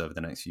lives over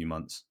the next few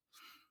months.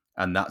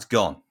 And that's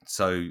gone.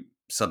 So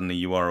suddenly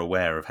you are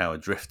aware of how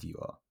adrift you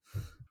are.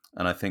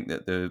 And I think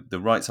that the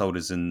rights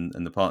holders and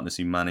the partners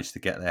who manage to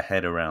get their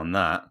head around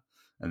that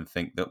and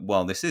think that,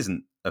 while this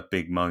isn't a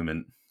big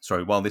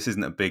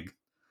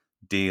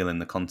deal in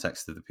the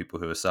context of the people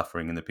who are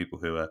suffering and the people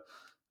who are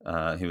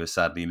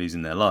sadly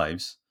losing their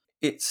lives,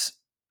 it's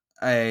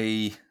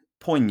a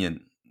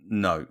poignant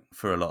note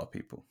for a lot of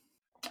people.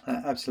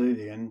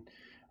 Absolutely, and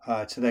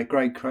to their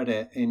great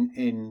credit,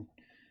 in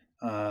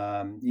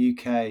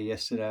UK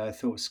yesterday, I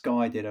thought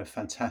Sky did a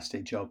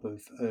fantastic job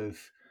of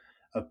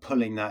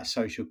pulling that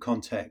social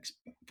context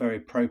very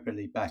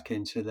appropriately back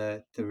into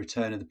the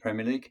return of the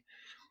Premier League.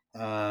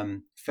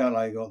 Felt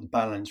like it got the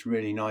balance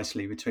really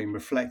nicely between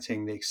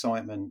reflecting the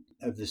excitement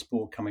of the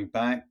sport coming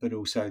back, but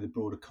also the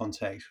broader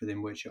context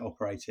within which it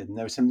operated. And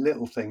there were some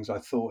little things I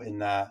thought in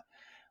that.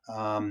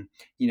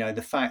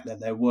 The fact that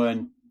there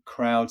weren't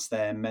crowds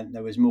there meant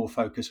there was more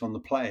focus on the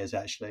players,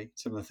 actually.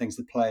 Some of the things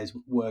the players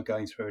were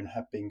going through and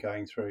have been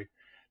going through.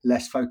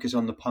 Less focus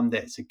on the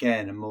pundits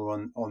again, and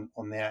more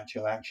on the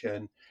actual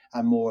action,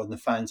 and more on the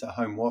fans at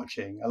home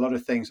watching. A lot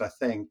of things, I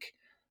think,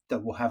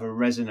 that will have a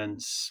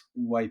resonance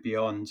way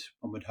beyond,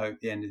 one would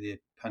hope, the end of the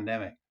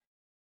pandemic.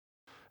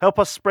 Help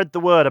us spread the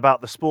word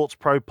about the Sports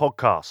Pro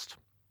podcast.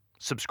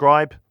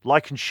 Subscribe,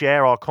 like and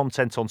share our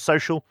content on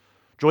social.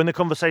 Join the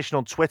conversation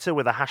on Twitter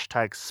with the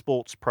hashtag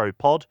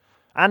SportsProPod.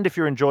 And if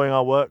you're enjoying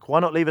our work, why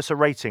not leave us a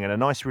rating and a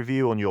nice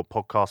review on your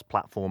podcast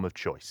platform of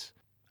choice.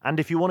 And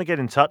if you want to get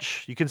in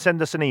touch, you can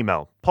send us an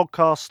email,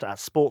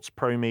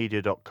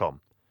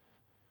 podcast@sportspromedia.com.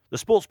 The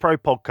Sports Pro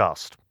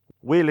podcast.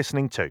 We're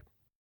listening too.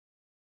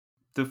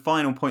 the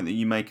final point that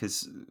you make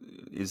is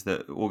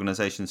that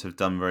organisations have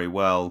done very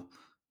well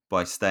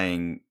by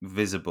staying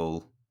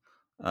visible.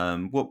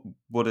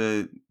 What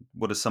are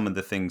some of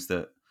the things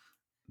that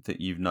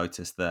you've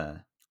noticed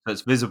there? So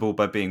it's visible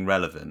by being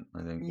relevant,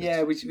 I think.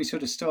 Yeah, we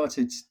sort of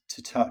started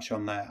to touch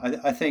on that.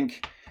 I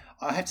think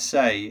I have to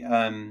say,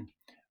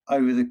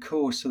 over the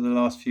course of the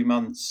last few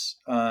months,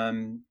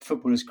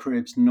 footballers'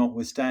 cribs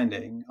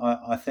notwithstanding,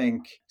 I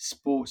think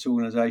sports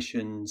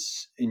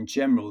organisations in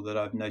general that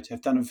I've noted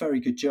have done a very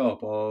good job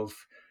of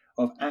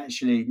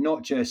actually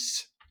not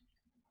just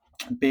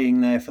being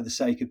there for the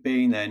sake of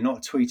being there,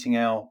 not tweeting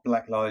out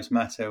Black Lives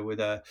Matter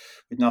with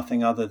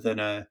nothing other than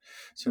a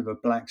sort of a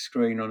black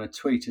screen on a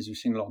tweet, as we've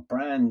seen a lot of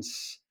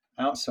brands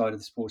outside of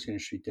the sports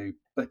industry do,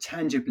 but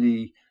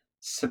tangibly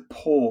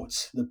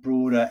support the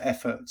broader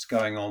efforts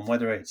going on,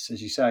 whether it's,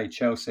 as you say,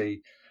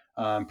 Chelsea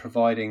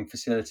providing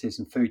facilities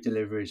and food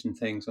deliveries and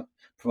things,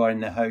 providing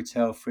their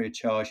hotel free of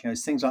charge.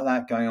 There's things like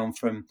that going on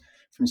from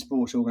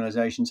sports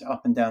organisations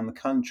up and down the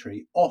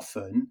country,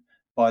 often,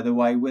 by the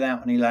way,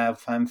 without any loud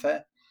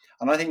fanfare.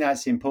 And I think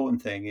that's the important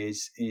thing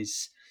is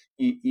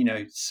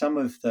some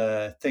of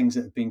the things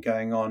that have been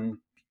going on,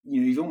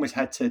 you've almost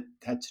had to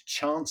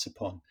chance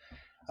upon.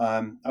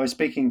 I was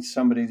speaking to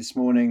somebody this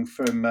morning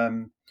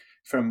from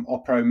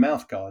Opro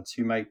Mouthguards,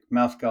 who make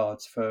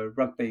mouthguards for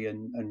rugby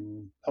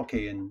and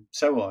hockey and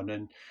so on,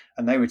 and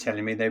they were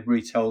telling me they've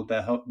retooled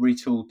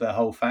their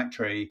whole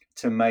factory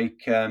to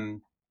make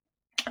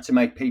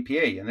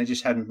PPE, and they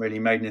just hadn't really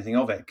made anything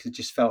of it because it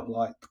just felt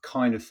like the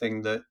kind of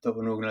thing that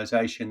an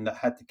organisation that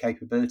had the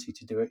capability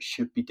to do it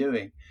should be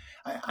doing.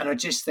 And I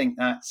just think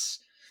I'm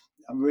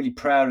really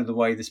proud of the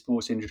way the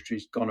sports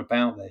industry's gone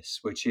about this,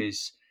 which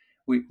is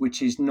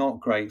not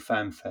great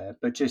fanfare,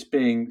 but just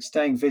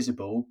staying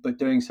visible, but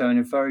doing so in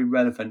a very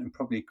relevant and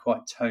probably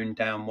quite toned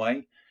down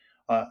way.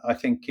 I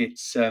think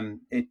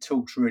it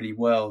talks really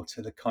well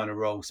to the kind of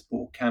role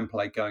sport can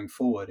play going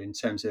forward in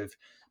terms of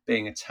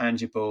being a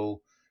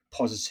tangible,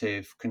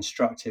 positive,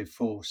 constructive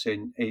force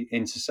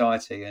in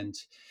society. And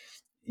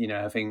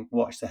having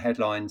watched the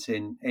headlines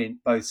in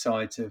both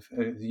sides of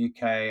the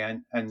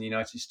UK and the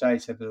United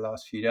States over the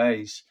last few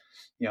days,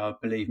 I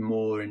believe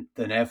more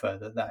than ever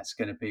that that's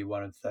going to be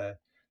one of the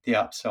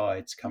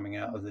upsides coming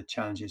out of the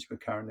challenges we're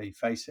currently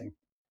facing.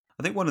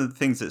 I think one of the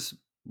things that's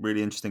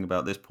really interesting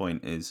about this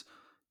point is,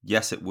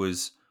 yes, it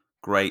was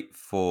great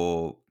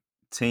for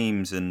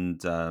teams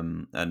and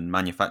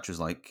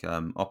manufacturers like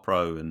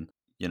Opro and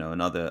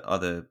and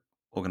other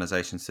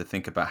organizations to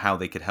think about how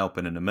they could help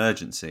in an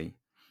emergency.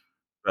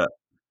 But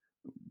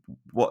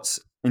what's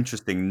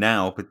interesting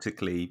now,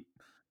 particularly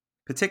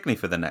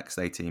for the next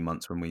 18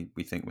 months, when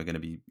we think we're going to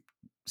be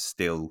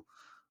still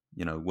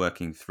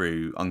working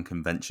through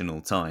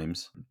unconventional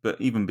times, but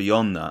even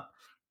beyond that,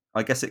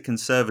 I guess it can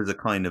serve as a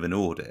kind of an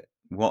audit.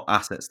 What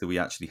assets do we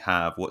actually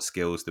have? What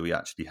skills do we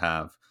actually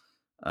have?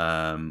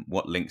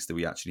 What links do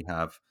we actually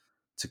have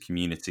to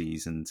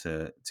communities and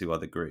to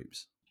other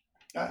groups?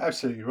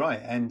 Absolutely right,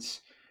 and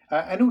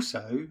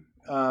also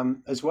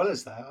as well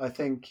as that, I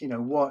think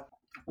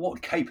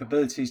what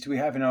capabilities do we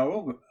have in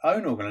our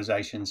own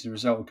organisations as a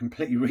result of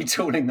completely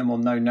retooling them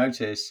on no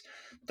notice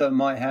that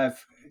might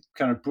have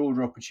kind of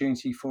broader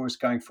opportunity for us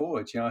going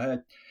forward. I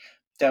heard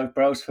Dave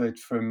Brailsford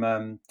from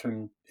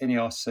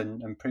Ineos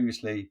and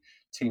previously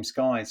Team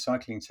Sky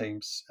cycling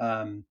teams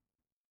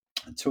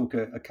talk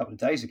a couple of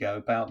days ago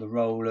about the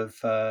role of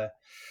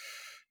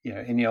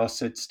Ineos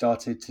had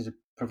started to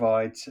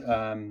provide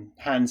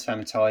hand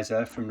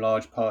sanitizer from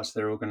large parts of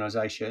their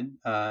organisation,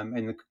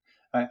 and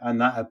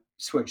that had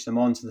switched them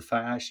on to the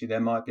fact actually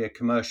there might be a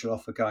commercial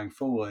offer going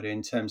forward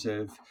in terms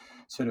of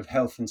sort of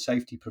health and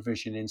safety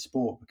provision in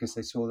sport, because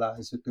they saw that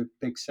as a good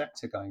big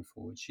sector going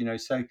forward.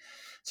 So in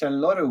a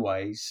lot of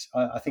ways,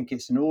 I think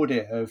it's an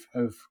audit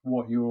of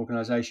what your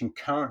organisation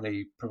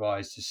currently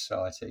provides to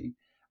society,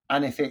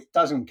 and if it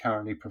doesn't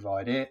currently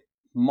provide it,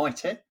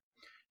 might it?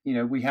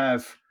 We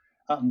have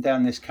up and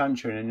down this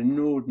country an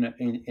inordinate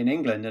in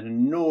England an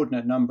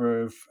inordinate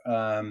number of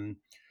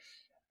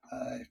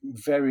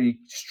very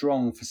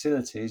strong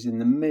facilities in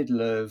the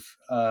middle of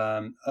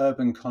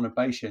urban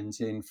conurbations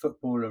in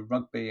football and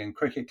rugby and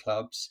cricket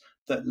clubs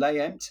that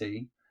lay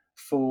empty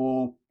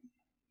for,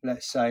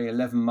 let's say,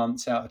 11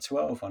 months out of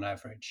 12 on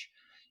average.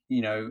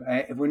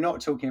 If we're not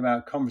talking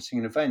about conferencing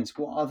and events,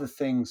 what other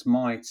things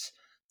might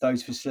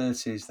those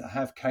facilities that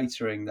have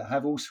catering, that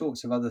have all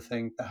sorts of other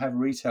things, that have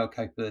retail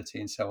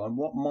capability and so on,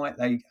 what might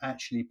they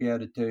actually be able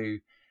to do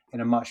in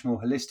a much more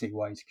holistic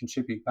way to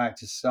contribute back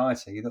to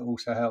society that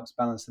also helps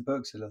balance the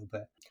books a little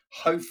bit?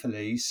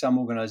 Hopefully, some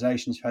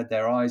organisations have had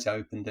their eyes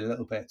opened a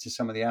little bit to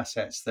some of the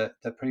assets that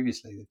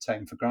previously they've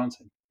taken for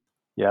granted.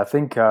 Yeah, I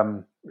think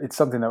it's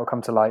something that will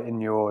come to light in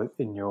your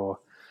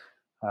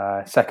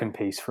second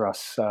piece for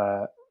us,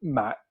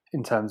 Matt.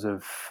 In terms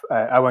of,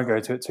 I won't go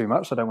into it too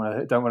much. I don't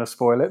want to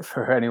spoil it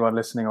for anyone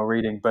listening or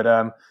reading. But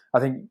I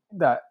think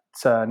that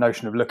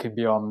notion of looking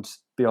beyond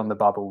the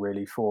bubble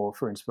really for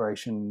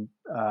inspiration,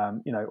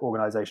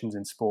 organisations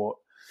in sport,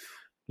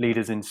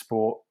 leaders in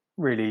sport,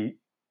 really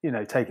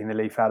taking the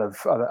leaf out of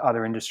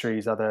other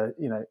industries, other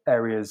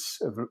areas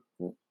of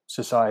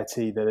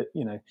society that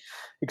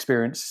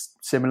experience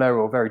similar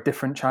or very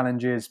different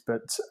challenges,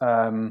 but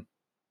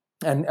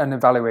and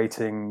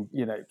evaluating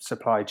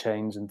supply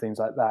chains and things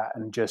like that,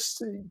 and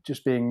just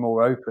being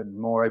more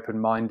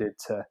open-minded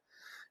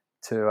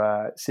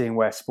to seeing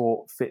where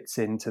sport fits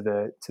into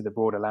the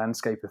broader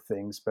landscape of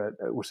things, but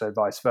also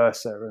vice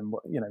versa, and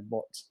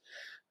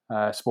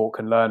what sport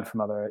can learn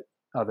from other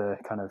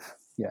kind of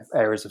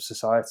areas of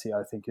society.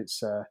 I think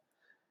it's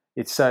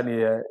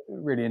certainly a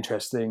really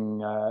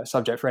interesting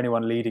subject for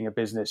anyone leading a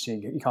business.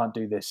 You can't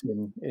do this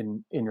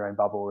in your own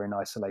bubble or in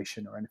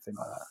isolation or anything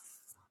like that.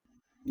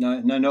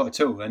 No, not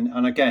at all.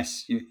 And I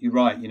guess you're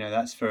right.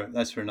 That's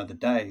for another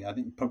day. I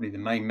think probably the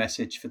main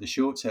message for the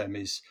short term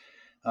is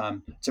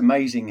it's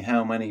amazing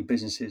how many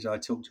businesses I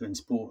talk to in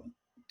sport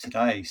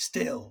today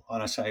still,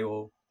 and I say,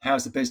 well,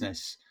 how's the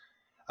business?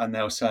 And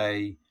they'll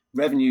say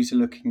revenues are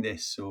looking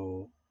this,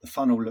 or the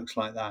funnel looks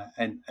like that,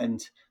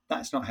 and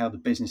that's not how the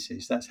business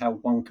is. That's how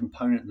one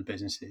component of the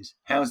business is.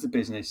 How's the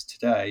business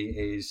today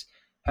is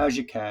how's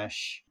your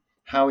cash,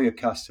 how are your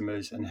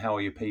customers, and how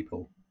are your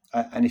people?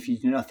 And if you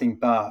do nothing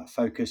but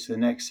focus the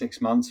next 6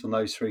 months on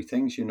those three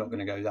things, you're not going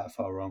to go that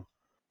far wrong.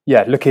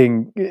 Yeah,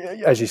 looking,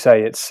 as you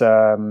say, it's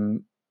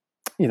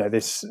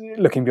this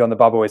looking beyond the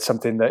bubble is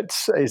something that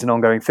is an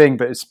ongoing thing,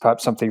 but it's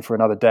perhaps something for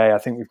another day. I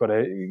think we've got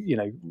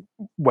to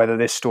weather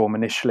this storm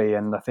initially,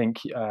 and I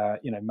think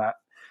Matt,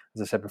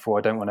 as I said before,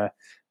 I don't want to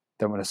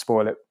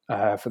spoil it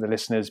for the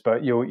listeners,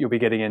 but you'll be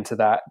getting into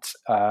that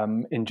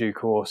in due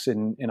course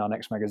in our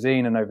next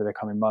magazine and over the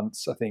coming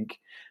months. I think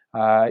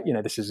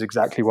this is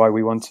exactly why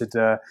we wanted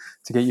to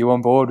get you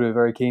on board. We were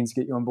very keen to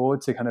get you on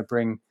board to kind of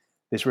bring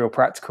this real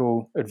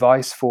practical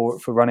advice for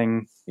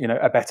running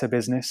a better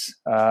business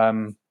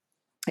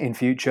in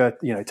future,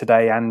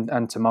 today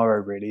and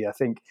tomorrow. Really, I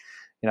think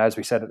as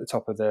we said at the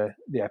top of the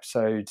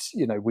episode,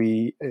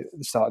 we at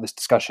the start of this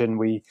discussion,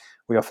 we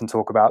often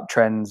talk about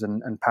trends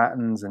and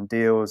patterns and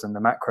deals and the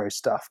macro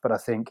stuff, but I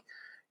think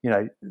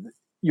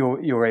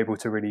you're able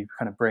to really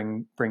kind of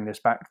bring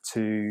this back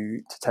to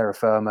terra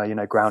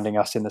firma, grounding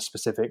us in the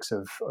specifics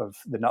of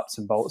the nuts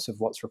and bolts of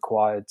what's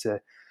required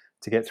to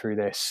get through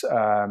this.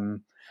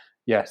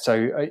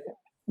 So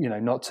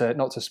not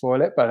to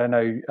spoil it, but I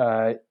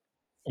know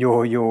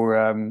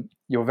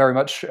you're very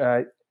much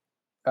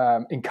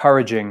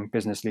encouraging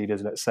business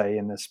leaders, let's say,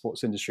 in the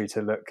sports industry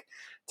to look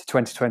to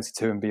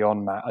 2022 and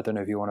beyond. Matt, I don't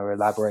know if you want to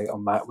elaborate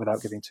on that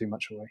without giving too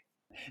much away.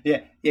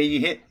 Yeah, you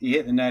hit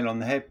the nail on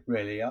the head,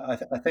 really. I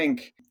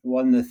think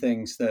one of the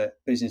things that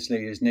business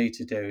leaders need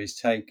to do is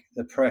take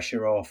the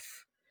pressure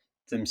off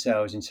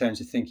themselves in terms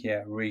of thinking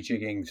about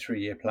rejigging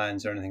 3-year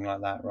plans or anything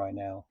like that right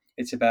now.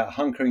 It's about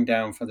hunkering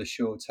down for the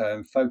short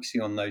term,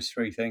 focusing on those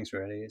three things,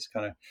 really. It's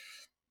kind of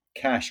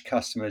cash,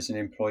 customers and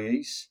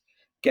employees,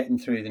 getting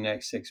through the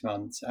next 6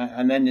 months.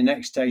 And then the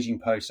next staging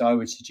post I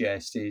would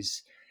suggest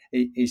is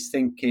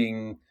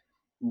thinking,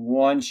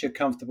 once you're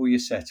comfortable, you're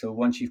settled,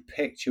 once you've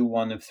picked your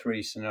one of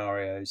three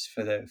scenarios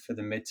for the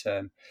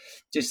midterm,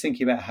 just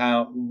thinking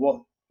about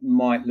what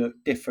might look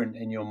different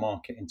in your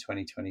market in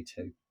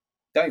 2022.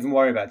 Don't even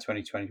worry about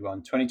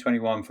 2021.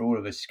 2021 for all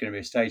of us is going to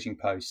be a staging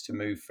post to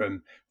move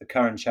from the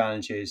current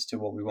challenges to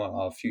what we want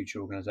our future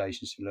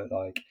organizations to look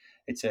like.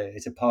 It's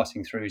a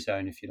passing through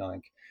zone, if you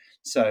like.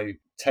 So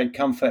take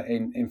comfort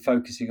in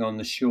focusing on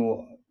the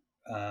short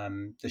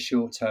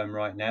term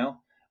right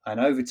now. And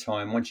over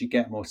time, once you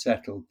get more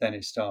settled, then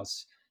it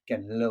starts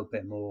getting a little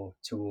bit more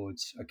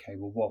towards, okay,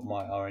 well,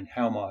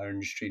 how might our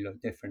industry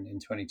look different in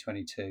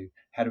 2022?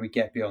 How do we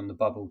get beyond the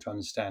bubble to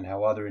understand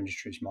how other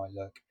industries might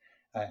look?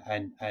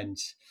 And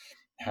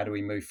how do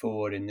we move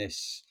forward in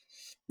this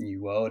new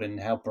world? And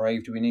how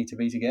brave do we need to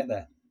be to get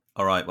there?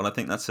 All right. Well, I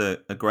think that's a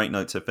great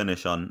note to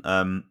finish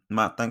on.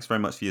 Matt, thanks very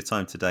much for your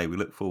time today. We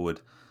look forward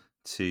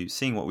to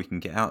seeing what we can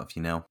get out of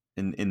you now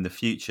in the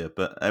future.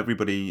 But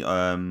everybody,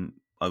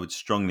 I would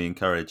strongly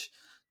encourage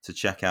to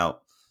check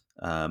out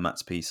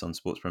Matt's piece on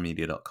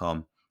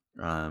sportspromedia.com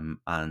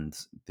and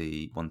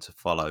the one to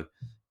follow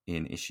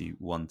in issue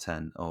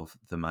 110 of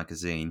the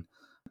magazine.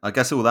 I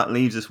guess all that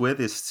leaves us with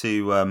is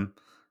to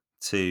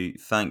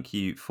thank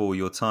you for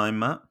your time,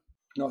 Matt.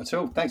 Not at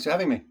all. Thanks for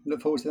having me.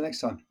 Look forward to the next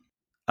time.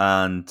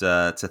 And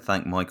to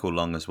thank Michael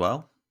Long as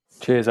well.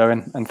 Cheers,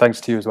 Owen. And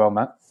thanks to you as well,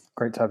 Matt.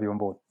 Great to have you on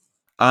board.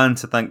 And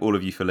to thank all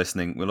of you for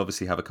listening. We'll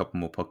obviously have a couple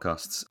more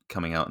podcasts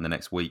coming out in the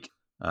next week.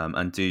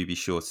 And do be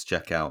sure to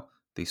check out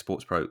the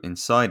Sports Pro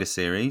Insider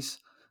series,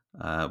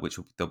 which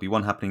there'll be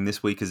one happening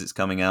this week as it's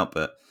coming out.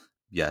 But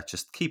yeah,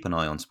 just keep an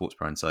eye on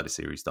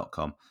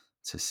sportsproinsiderseries.com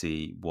to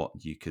see what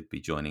you could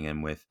be joining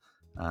in with.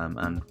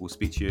 And we'll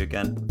speak to you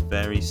again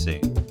very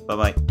soon.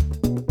 Bye-bye.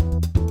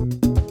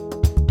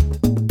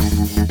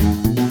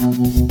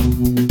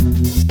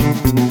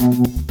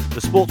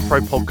 The Sports Pro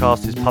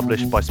podcast is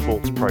published by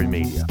Sports Pro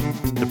Media.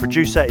 The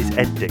producer is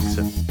Ed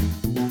Dixon.